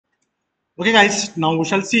Okay, guys, now we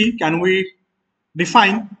shall see, can we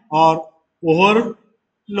define or overload,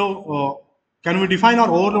 can we define or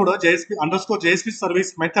overload a JSP underscore JSP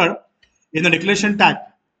service method in the declaration tag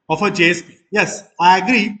of a JSP? Yes, I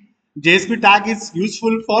agree. JSP tag is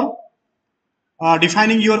useful for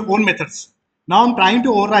defining your own methods. Now I'm trying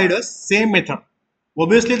to override a same method.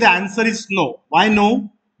 Obviously, the answer is no. Why no?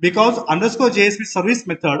 Because underscore JSP service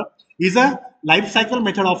method is a lifecycle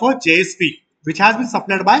method of a JSP, which has been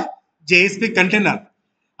supplied by JSP container,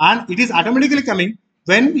 and it is automatically coming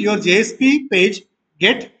when your JSP page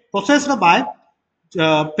get processed by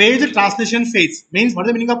page translation phase. Means, what is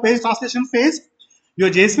the meaning of page translation phase? Your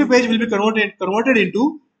JSP page will be converted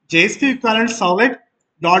into JSP equivalent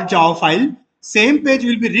servlet.java file. Same page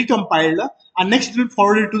will be recompiled and next will be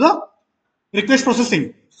forwarded to the request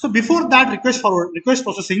processing. So before that request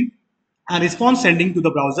processing and response sending to the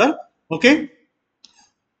browser, okay,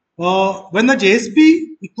 when the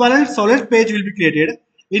JSP equivalent servlet page will be created,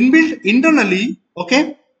 inbuilt internally,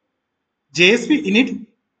 okay, JSP init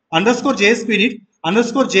underscore JSP init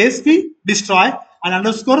underscore JSP destroy and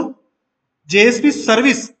underscore JSP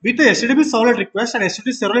service with the HTTP servlet request and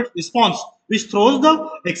HTTP servlet response, which throws the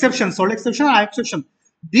exception, ServletException and IOException.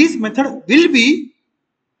 These method will be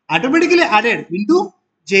automatically added into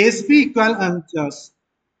JSP equivalent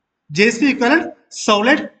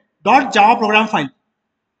servlet.java program file.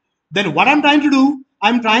 Then what I'm trying to do,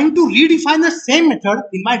 I'm trying to redefine the same method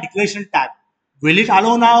in my declaration tag. Will it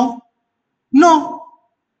allow now? No,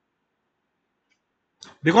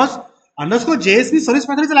 because underscore JSP service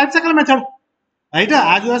method is a lifecycle method, right?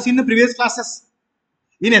 As you have seen in the previous classes.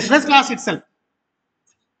 In yesterday's class itself,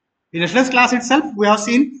 we have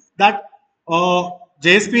seen that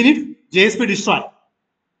JSP init, JSP destroy.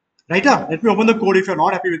 Right? Let me open the code if you're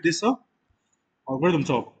not happy with this algorithm.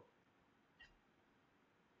 So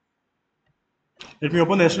let me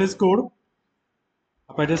open the yesterday's code.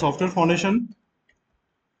 Apply software foundation,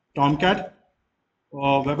 Tomcat,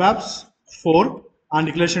 web apps 4 and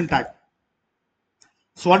declaration tag.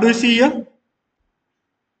 So what do you see here?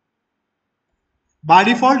 By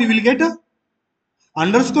default, you will get a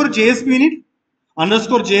underscore JSP init,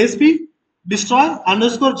 underscore JSP destroy,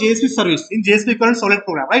 underscore JSP service in JSP current solid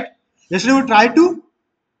program, right? Yesterday we tried to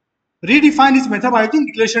redefine this method by using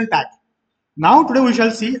declaration tag. Now today we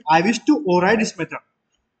shall see, I wish to override this method,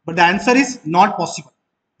 but the answer is not possible.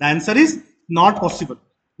 The answer is not possible.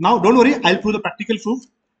 Now don't worry, I'll prove the practical proof.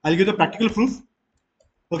 I'll give the practical proof.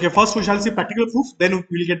 Okay, first we shall see practical proof, then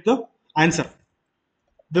we will get the answer.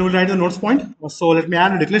 Then we'll write the notes point. So let me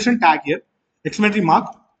add a declaration tag here, exclamatory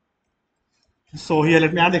mark. So here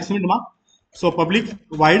let me add the exclamation mark. So public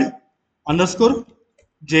void underscore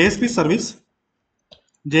JSP service.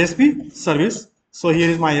 So here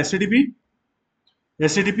is my HTTP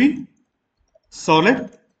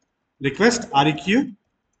servlet request req,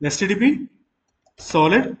 HTTP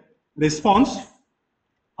servlet response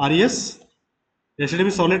res,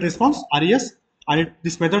 HTTP servlet response res, and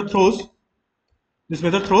this method throws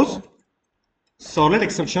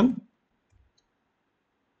ServletException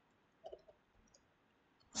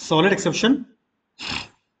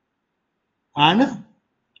and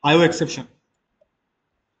IOException.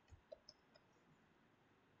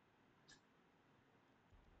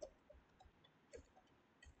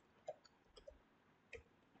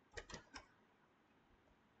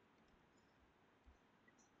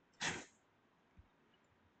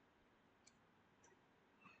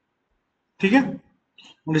 Okay?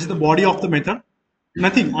 This is the body of the method.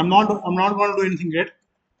 Nothing. I'm not going to do anything yet.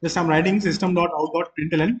 Just I'm writing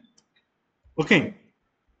System.out.println. Okay.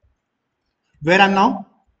 Where I'm now?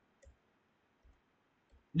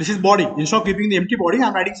 This is body. Instead of keeping the empty body,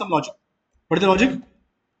 I'm writing some logic. What is the logic?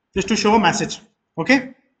 Just to show a message.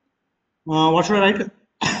 Okay. What should I write?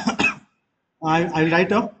 I'll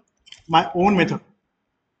write my own method.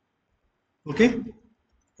 Okay.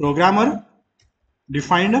 Programmer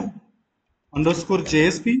defined underscore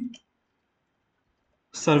JSP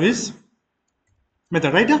service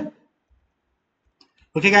method, right?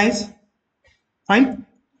 Okay, guys. Fine.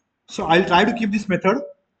 So I'll try to keep this method.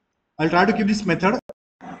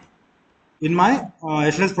 In my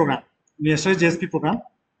yesterday's program, in yesterday's JSP program,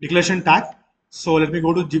 declaration tag. So let me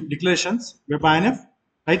go to declarations, web inf,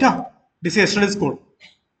 right? This is yesterday's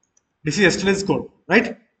code.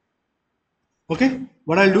 Right? Okay.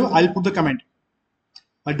 What I'll do, I'll put the comment.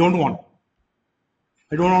 I don't want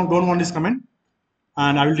this comment,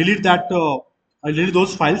 and I will delete that. I'll delete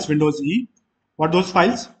those files. Windows E. What those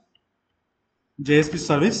files? JSP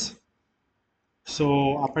service.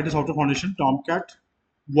 So apply to software foundation, Tomcat,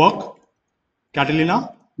 work,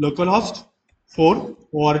 Catalina, localhost 4,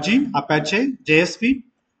 org, Apache, JSP,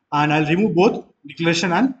 and I'll remove both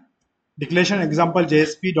declaration and declaration example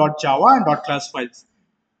JSP.java and .class files.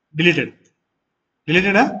 Deleted.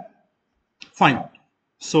 Deleted, fine.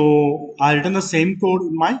 So I'll return the same code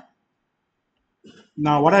in my.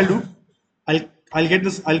 Now what I'll do, I'll get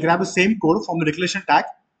this. I'll grab the same code from the declaration tag,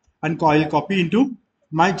 and I'll copy into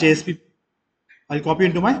my JSP. I'll copy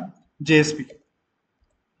into my JSP.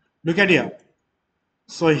 Look at here.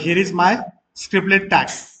 So here is my scriptlet tag.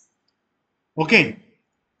 Okay,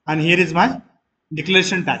 and here is my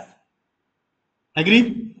declaration tag.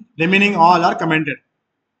 Agree? Remaining all are commented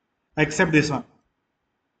except this one.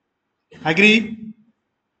 Agree?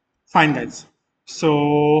 Fine, guys.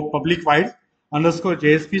 So public void underscore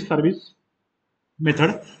JSP service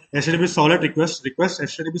method HttpServletRequest request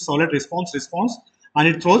HttpServletResponse, and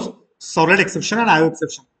it throws ServletException and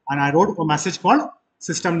IOException. And I wrote a message called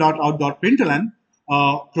System.out.println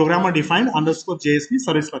programmer defined underscore JSP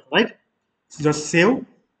service method, right? So just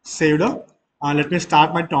saved up, and let me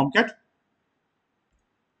start my Tomcat.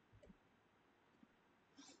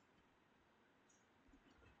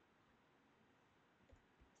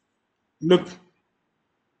 Look,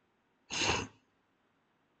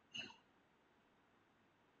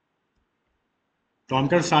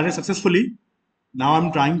 Tomcat started successfully. Now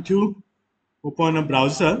I'm trying to open a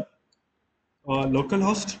browser,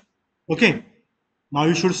 localhost. Okay, now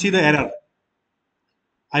you should see the error.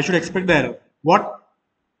 I should expect the error. What?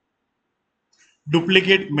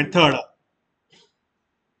 Duplicate method.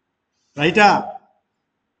 Right? I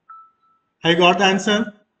got the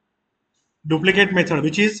answer. Duplicate method,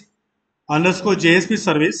 which is underscore JSP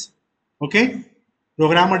service. Okay,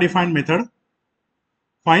 programmer defined method.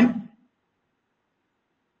 Fine.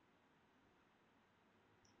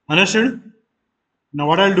 Understood? Now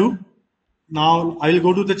what I'll do? Now I will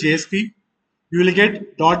go to the JSP. You will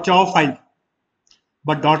get .java file,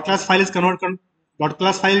 but .class file is converted.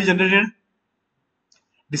 .class file is generated.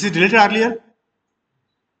 This is deleted earlier.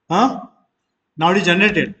 Huh? Now it is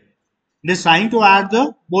generated. It is trying to add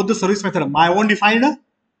the both the service method, my own defined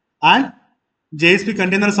and JSP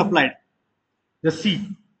container supplied. Just see.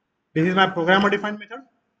 This is my programmer defined method.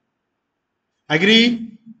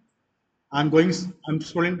 Agree? I'm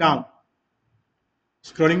scrolling down.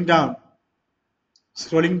 Scrolling down.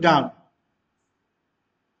 Scrolling down.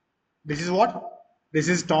 This is what? This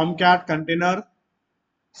is Tomcat container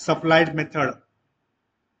supplied method.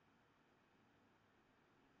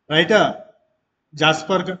 Right?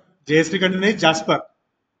 Jasper JSP container is Jasper.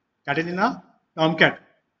 Catalina Tomcat.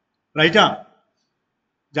 Right?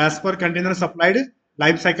 Jasper container supplied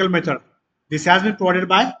lifecycle method. This has been provided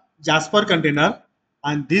by Jasper container,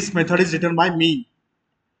 and this method is written by me.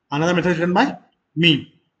 Another method is written by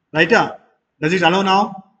me. Right? Does it allow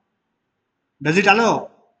now? Does it allow?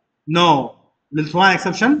 No. We'll throw an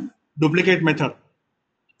exception, duplicate method.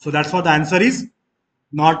 So that's what the answer is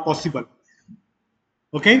not possible.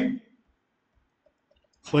 Okay?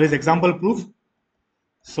 For his example proof.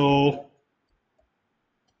 So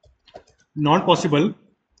not possible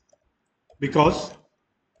because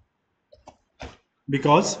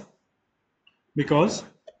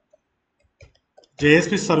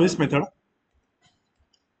JSP service method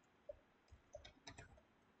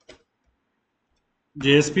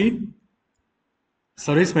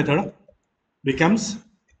becomes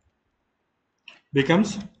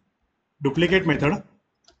duplicate method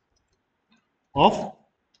of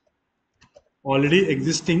already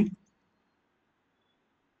existing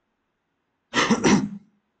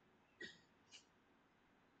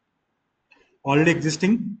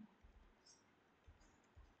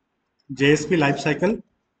JSP lifecycle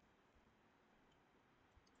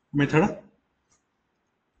method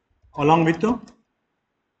along with the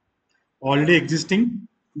already existing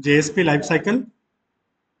JSP lifecycle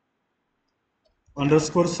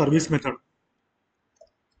underscore service method.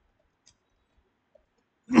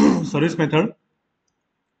 Service method,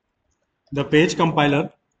 the page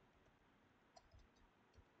compiler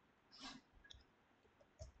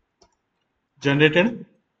generated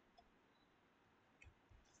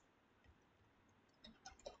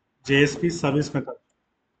JSP service method.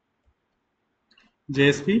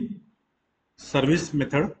 JSP service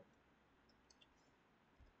method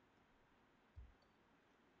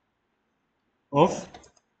of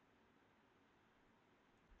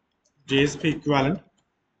JSP equivalent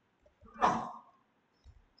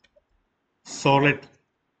Servlet.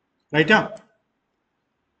 Right?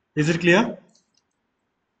 Is it clear?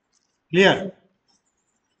 Clear.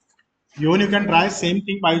 Even you can try same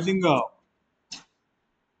thing by using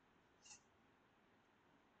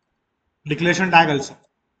declaration tag also.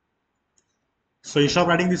 So instead of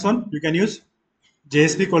writing this one, you can use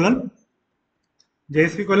JSP colon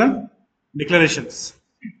JSP colon declarations.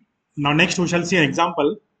 Now next we shall see an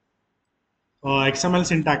example, XML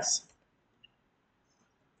syntax.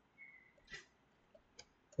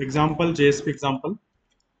 Example JSP example.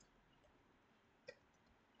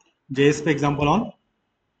 JSP example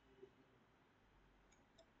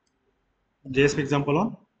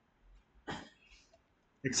on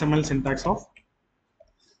XML syntax of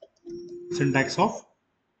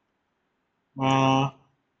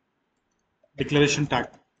declaration tag.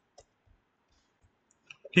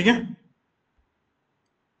 ठीक है.